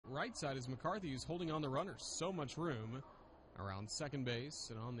right side as McCarthy is holding on the runners. So much room around second base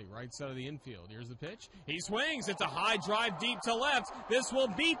and on the right side of the infield. Here's the pitch. He swings. It's a high drive deep to left. This will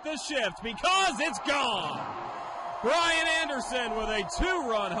beat the shift because it's gone. Brian Anderson with a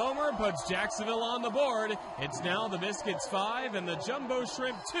 2-run homer puts Jacksonville on the board. It's now the Biscuits 5 and the Jumbo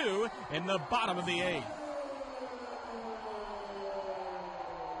Shrimp 2 in the bottom of the 8th.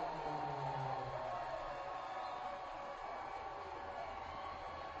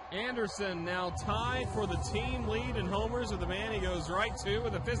 Anderson now tied for the team lead in homers with the man he goes right to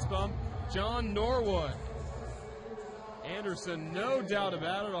with a fist bump, John Norwood. Anderson, no doubt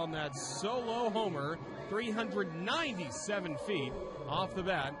about it, on that solo homer, 397 feet off the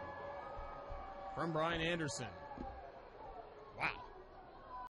bat from Brian Anderson.